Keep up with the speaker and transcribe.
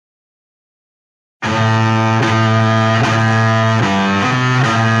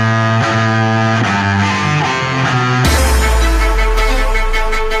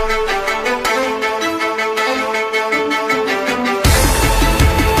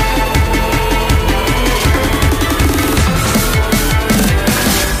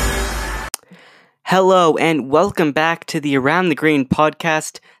Hello, and welcome back to the Around the Green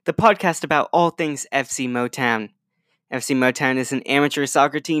podcast, the podcast about all things FC Motown. FC Motown is an amateur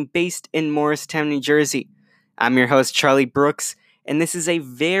soccer team based in Morristown, New Jersey. I'm your host, Charlie Brooks, and this is a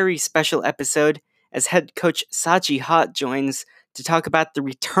very special episode as head coach Saji Hott joins to talk about the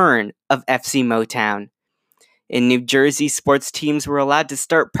return of FC Motown. In New Jersey, sports teams were allowed to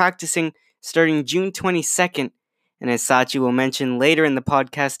start practicing starting June 22nd, and as Saji will mention later in the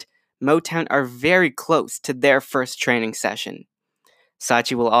podcast, Motown are very close to their first training session.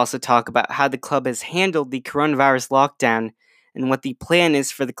 Sachi will also talk about how the club has handled the coronavirus lockdown and what the plan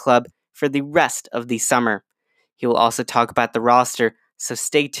is for the club for the rest of the summer. He will also talk about the roster, so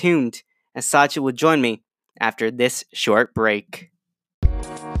stay tuned as Sachi will join me after this short break.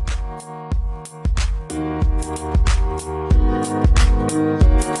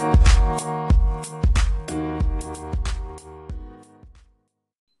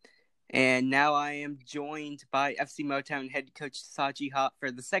 And now I am joined by FC Motown head coach Saji Hott for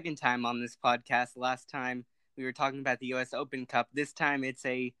the second time on this podcast. Last time we were talking about the US Open Cup. This time it's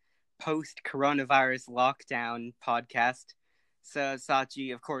a post-coronavirus lockdown podcast. So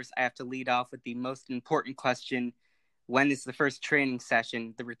Saji, of course, I have to lead off with the most important question. When is the first training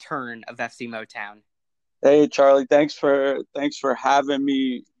session, the return of FC Motown? Hey Charlie, thanks for having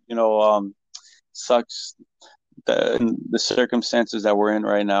me. Sucks the circumstances that we're in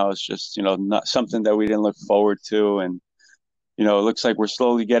right now is just not something that we didn't look forward to, and it looks like we're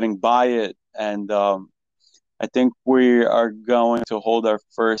slowly getting by it. And I think we are going to hold our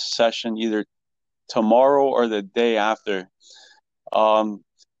first session either tomorrow or the day after.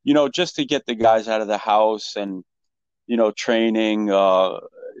 Just to get the guys out of the house and training.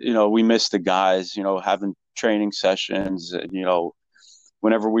 We miss the guys. Having training sessions.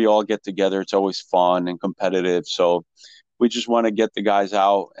 Whenever we all get together, it's always fun and competitive. So we just want to get the guys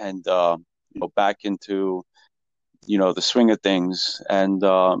out and back into the swing of things. And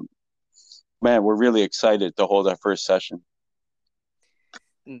man, we're really excited to hold our first session.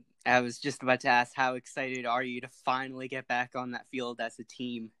 I was just about to ask, how excited are you to finally get back on that field as a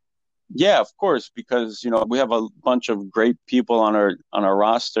team? Yeah, of course, because we have a bunch of great people on our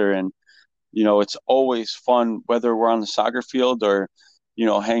roster, and it's always fun whether we're on the soccer field or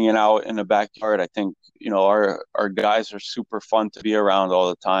hanging out in the backyard. I think our guys are super fun to be around all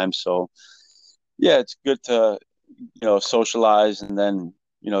the time. So yeah, it's good to socialize and then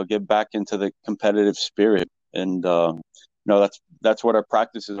get back into the competitive spirit. And that's what our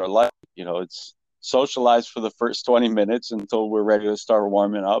practices are like. It's socialize for the first 20 minutes until we're ready to start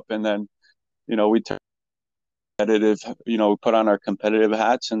warming up, and then we turn competitive. We put on our competitive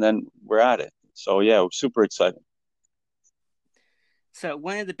hats, and then we're at it. So yeah, we're super excited. So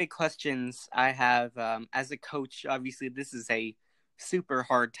one of the big questions I have as a coach, obviously this is a super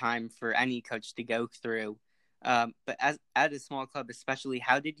hard time for any coach to go through. But as at a small club especially,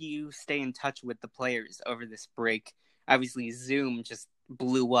 how did you stay in touch with the players over this break? Obviously Zoom just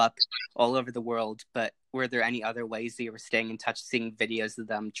blew up all over the world, but were there any other ways that you were staying in touch, seeing videos of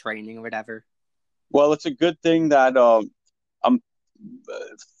them training or whatever? Well, it's a good thing that I'm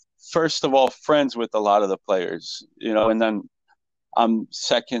first of all friends with a lot of the players, and then I'm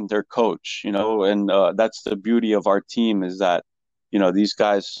second their coach, and that's the beauty of our team is that, these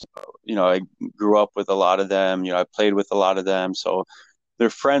guys, I grew up with a lot of them, I played with a lot of them. So they're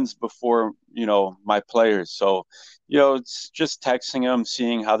friends before, my players. So, it's just texting them,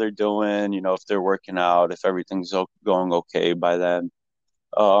 seeing how they're doing, if they're working out, if everything's going okay by them.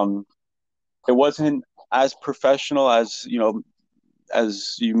 It wasn't as professional as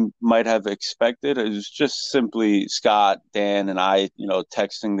you might have expected. It was just simply Scott, Dan, and I,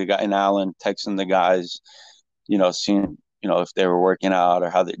 texting the guy, and Alan texting the guys, seeing, if they were working out or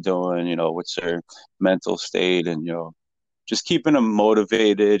how they're doing, what's their mental state, and, just keeping them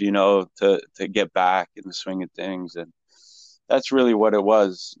motivated, to get back in the swing of things. And that's really what it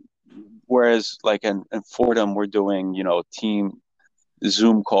was. Whereas like in Fordham, we're doing, team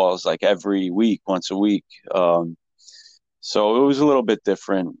Zoom calls like every week, once a week. So it was a little bit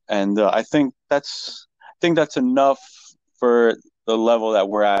different, and I think that's enough for the level that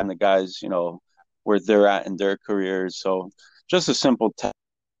we're at, and the guys, where they're at in their careers. So just a simple text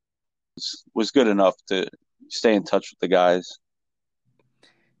was good enough to stay in touch with the guys.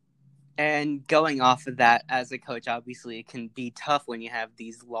 And going off of that, as a coach, obviously it can be tough when you have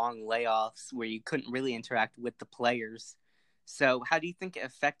these long layoffs where you couldn't really interact with the players. So how do you think it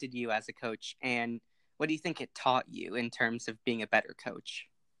affected you as a coach, and what do you think it taught you in terms of being a better coach?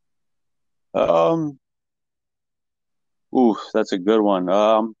 Um, That's a good one.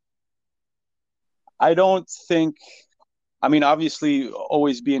 I don't think I mean, obviously,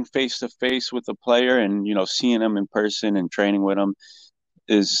 always being face to face with the player and seeing them in person and training with them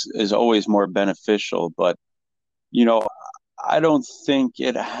is always more beneficial. But you know, I don't think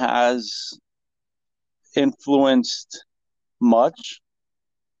it has influenced much,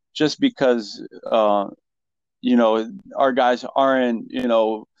 just because our guys aren't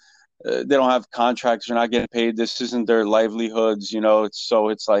they don't have contracts, they're not getting paid. This isn't their livelihoods.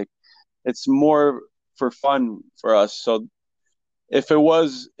 It's like it's more for fun for us. So if it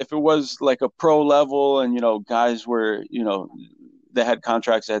was like a pro level and guys were they had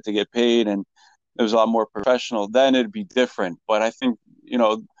contracts that had to get paid and it was a lot more professional, then it'd be different. But I think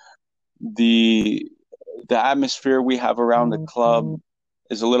the the atmosphere we have around the club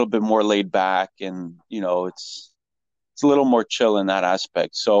is a little bit more laid back, and it's a little more chill in that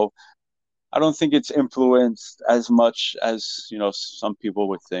aspect. So I don't think it's influenced as much as some people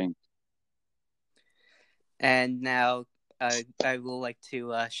would think. And now I will like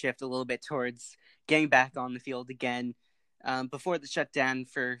to shift a little bit towards getting back on the field again. Before the shutdown,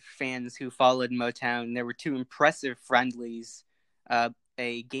 for fans who followed Motown, there were two impressive friendlies,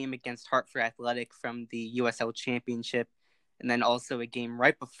 a game against Hartford Athletic from the USL Championship, and then also a game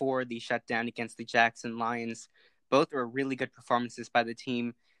right before the shutdown against the Jackson Lions. Both were really good performances by the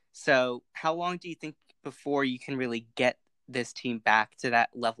team. So how long do you think before you can really get this team back to that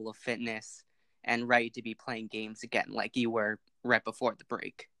level of fitness and ready to be playing games again like you were right before the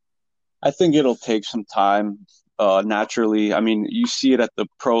break? I think it'll take some time. Naturally, I mean, you see it at the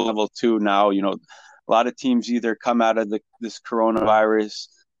pro level too now. A lot of teams either come out of this coronavirus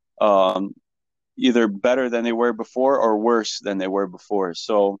um, either better than they were before or worse than they were before.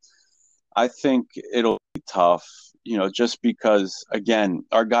 So I think it'll be tough, just because, again,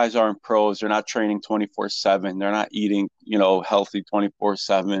 our guys aren't pros. They're not training 24/7. They're not eating, healthy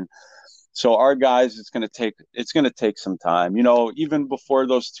 24/7. So our guys, it's going to take some time. Even before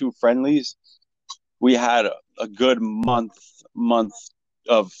those two friendlies, we had a good month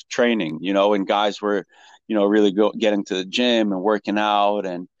of training, and guys were, really getting to the gym and working out,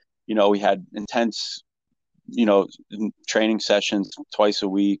 and we had intense, you know, training sessions twice a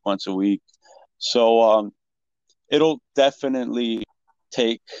week, once a week. So it'll definitely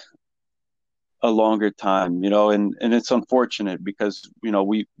take a longer time, and it's unfortunate because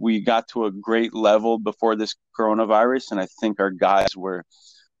we got to a great level before this coronavirus, and I think our guys were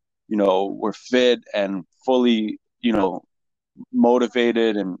fit and fully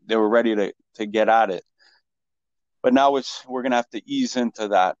motivated, and they were ready to get at it. But now we're gonna have to ease into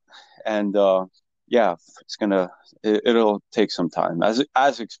that, and yeah, it'll take some time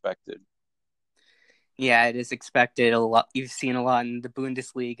as expected. Yeah, it is expected a lot. You've seen a lot in the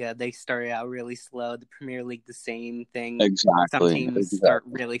Bundesliga. They started out really slow. The Premier League, the same thing. Some Exactly, teams start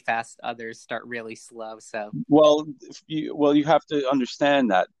exactly. really fast, others start really slow. So, Well, you have to understand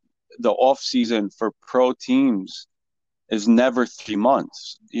that the off season for pro teams is never 3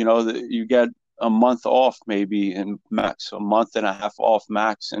 months. You get a month off, maybe, and max a month and a half off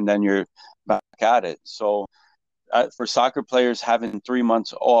max, and then you're back at it. So for soccer players, having 3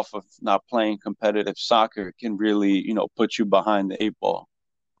 months off of not playing competitive soccer can really put you behind the eight ball.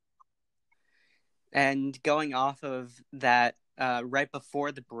 and going off of that, right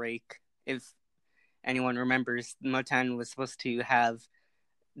before the break, if anyone remembers, Motown was supposed to have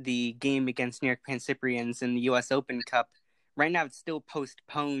the game against New York Pancyprians in the U.S. Open Cup. Right now, it's still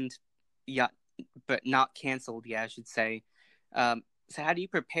postponed, yeah, but not canceled yet, I should say. So, how do you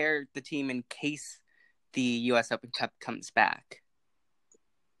prepare the team in case the U.S. Open Cup comes back?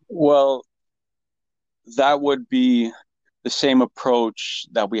 Well, that would be the same approach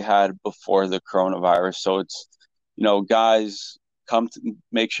that we had before the coronavirus. So it's, guys, come to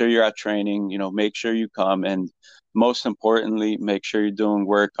make sure you're at training, make sure you come, and most importantly, make sure you're doing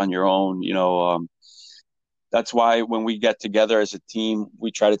work on your own. That's why when we get together as a team,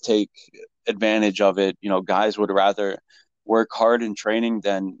 we try to take advantage of it. Guys would rather work hard in training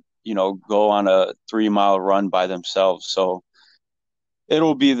than, go on a 3 mile run by themselves. So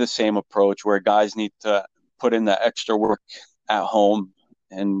it'll be the same approach where guys need to put in the extra work at home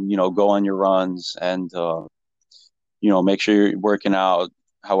and go on your runs and make sure you're working out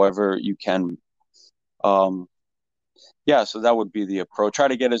however you can. um yeah, so that would be the approach. Try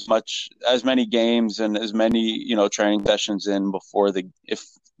to get as many games and as many training sessions in before the if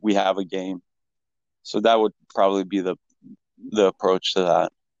we have a game. So that would probably be the approach to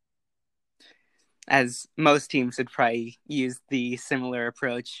that. As most teams would probably use the similar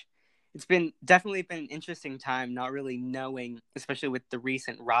approach. It's been definitely been an interesting time, not really knowing, especially with the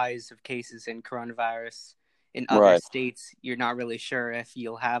recent rise of cases in coronavirus in other Right. states. You're not really sure if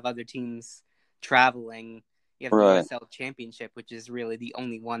you'll have other teams traveling. you have the Right. USL Championship, which is really the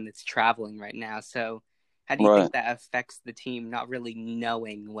only one that's traveling right now. So how do you Right. think that affects the team not really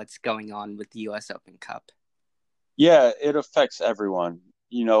knowing what's going on with the US Open Cup? Yeah, it affects everyone.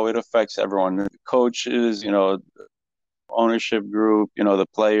 It affects everyone. The coaches, ownership group, the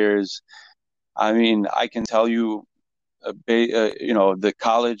players. I mean, I can tell you, the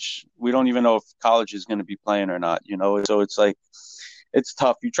college, we don't even know if college is going to be playing or not, so it's like, it's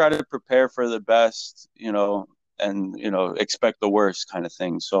tough. You try to prepare for the best, and, expect the worst kind of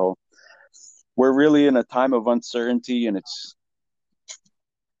thing. So we're really in a time of uncertainty and it's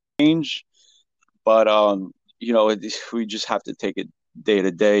change, but, we just have to take it day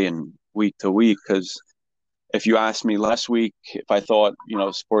to day and week to week. Because if you asked me last week if I thought,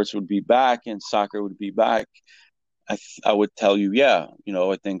 sports would be back and soccer would be back, I would tell you, yeah,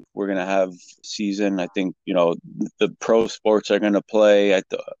 I think we're going to have a season. I think, the pro sports are going to play.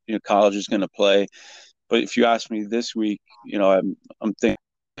 College is going to play. But if you ask me this week, I'm thinking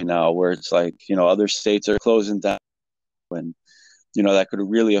now where it's like, other states are closing down, and, that could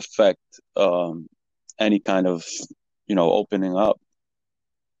really affect any kind of, opening up.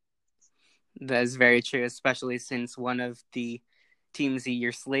 That is very true, especially since one of the teams that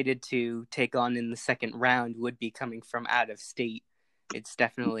you're slated to take on in the second round would be coming from out of state. It's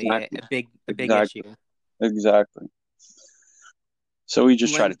definitely Exactly. a big Exactly. issue. Exactly. So we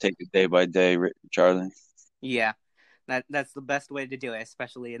just try to When take it day by day, Charlie. Yeah, that's the best way to do it,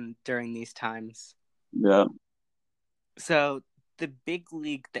 especially in during these times. Yeah. So the big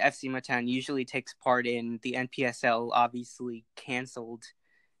league, the FC Motown, usually takes part in the NPSL. Obviously, canceled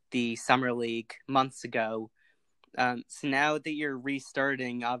the summer league months ago. So now that you're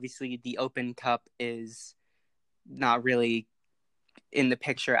restarting, obviously the Open Cup is not really in the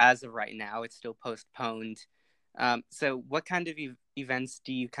picture as of right now. It's still postponed. So what kind of events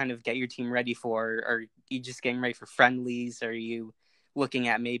do you kind of get your team ready for? Are you just getting ready for friendlies? Are you looking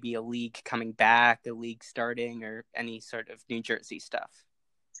at maybe a league coming back, a league starting, or any sort of New Jersey stuff?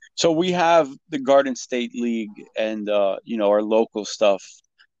 So we have the Garden State League and, our local stuff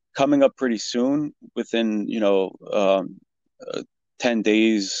coming up pretty soon, within, 10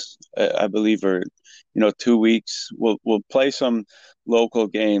 days, I believe, or 2 weeks. We'll play some local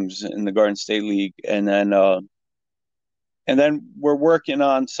games in the Garden State League, and then we're working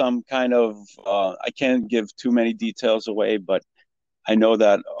on some kind of. I can't give too many details away, but I know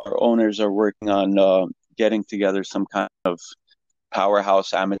that our owners are working on getting together some kind of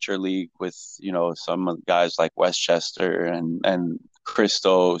powerhouse amateur league with, some guys like Westchester and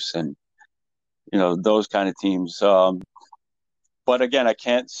Christos and, those kind of teams. But again, I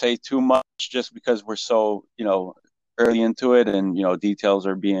can't say too much just because we're so, early into it, and, details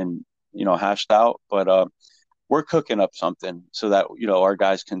are being, hashed out. But we're cooking up something so that, our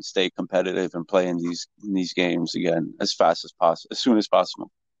guys can stay competitive and play in these games again as fast as possible, as soon as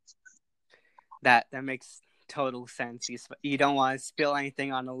possible. That makes total sense. You don't want to spill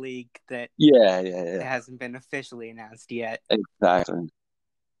anything on a league that Yeah, yeah, yeah. hasn't been officially announced yet. Exactly.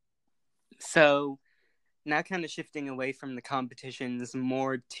 So now kind of shifting away from the competitions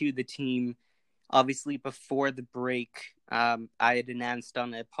more to the team. Obviously, before the break, I had announced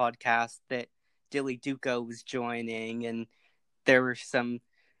on a podcast that Dilly Duco was joining, and there were some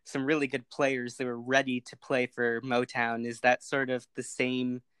really good players that were ready to play for Motown. Is that sort of the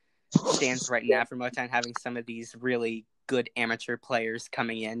same stance right now for Motown, having some of these really good amateur players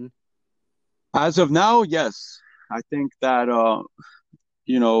coming in? As of now, yes. I think that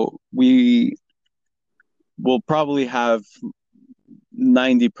we will probably have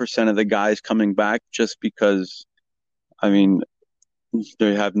 90% of the guys coming back, just because, I mean,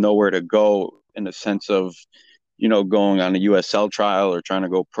 they have nowhere to go in the sense of, going on a USL trial or trying to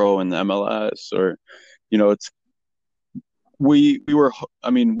go pro in the MLS, or, it's we were,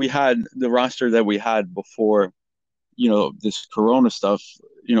 I mean, we had the roster that we had before, this Corona stuff.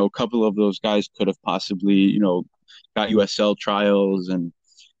 A couple of those guys could have possibly, got USL trials, and,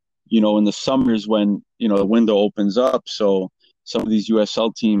 in the summers when, the window opens up. So some of these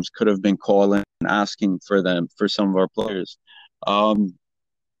USL teams could have been calling and asking for them, for some of our players. Um,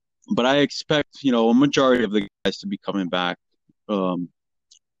 but I expect, a majority of the guys to be coming back. Um,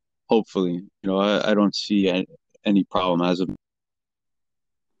 Hopefully, I don't see any problem as of.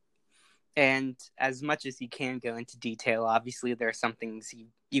 And as much as you can go into detail, obviously there are some things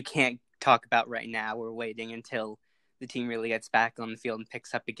you can't talk about right now. We're waiting until the team really gets back on the field and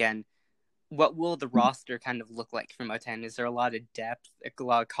picks up again. What will the roster kind of look like for Motown? Is there a lot of depth, a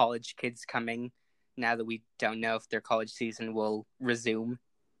lot of college kids coming now that we don't know if their college season will resume?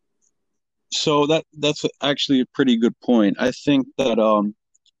 So that's actually a pretty good point. I think that will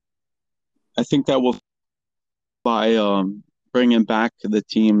by bringing back the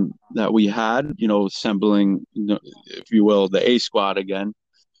team that we had, assembling, if you will, the A squad again,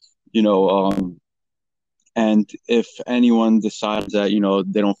 you know, and if anyone decides that,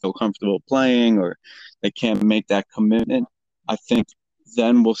 they don't feel comfortable playing or they can't make that commitment, I think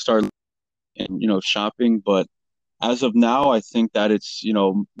then we'll start, shopping. But as of now, I think that it's,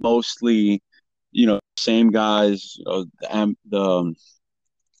 mostly, same guys, the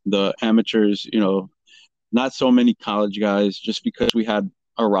amateurs, not so many college guys, just because we had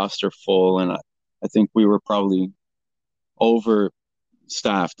a roster full, and I think we were probably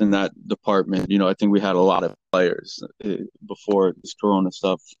overstaffed in that department. I think we had a lot of players before this Corona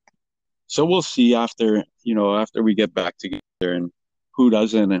stuff. So we'll see after we get back together and who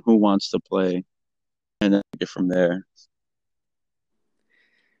doesn't and who wants to play, and then get from there.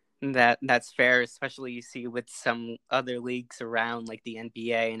 That's fair, especially you see with some other leagues around like the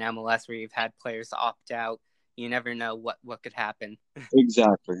NBA and MLS where you've had players opt out. You never know what could happen.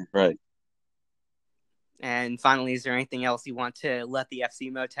 Exactly, right. And finally, is there anything else you want to let the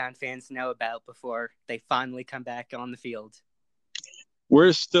FC Motown fans know about before they finally come back on the field?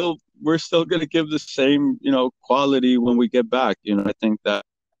 We're still going to give the same quality when we get back. I think that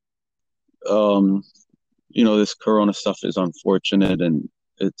this Corona stuff is unfortunate and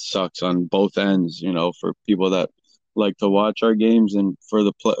it sucks on both ends. For people that like to watch our games and for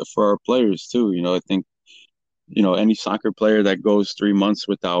our players too. I think any soccer player that goes 3 months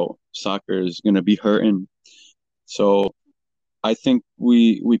without soccer is going to be hurting. So I think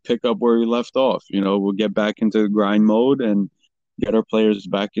we pick up where we left off. We'll get back into the grind mode and get our players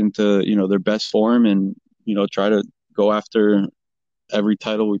back into their best form and try to go after every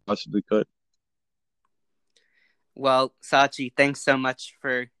title we possibly could. Well, Sachi, thanks so much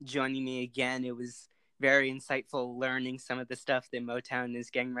for joining me again. It was very insightful learning some of the stuff that Motown is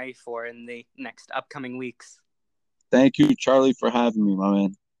getting ready for in the next upcoming weeks. Thank you, Charlie, for having me, my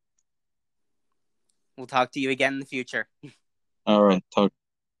man. We'll talk to you again in the future. All right, talk.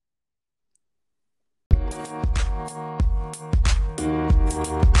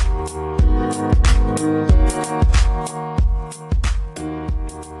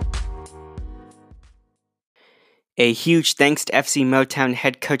 A huge thanks to FC Motown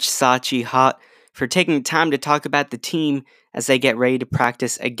head coach Sachi Hot for taking time to talk about the team as they get ready to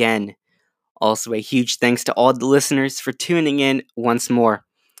practice again. Also, a huge thanks to all the listeners for tuning in once more.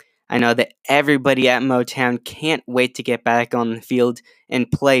 I know that everybody at Motown can't wait to get back on the field and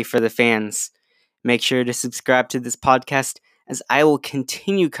play for the fans. Make sure to subscribe to this podcast as I will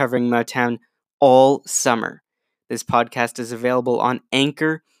continue covering Motown all summer. This podcast is available on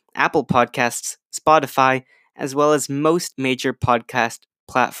Anchor, Apple Podcasts, Spotify, as well as most major podcast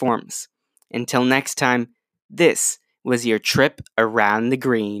platforms. Until next time, this was your trip around the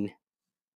green.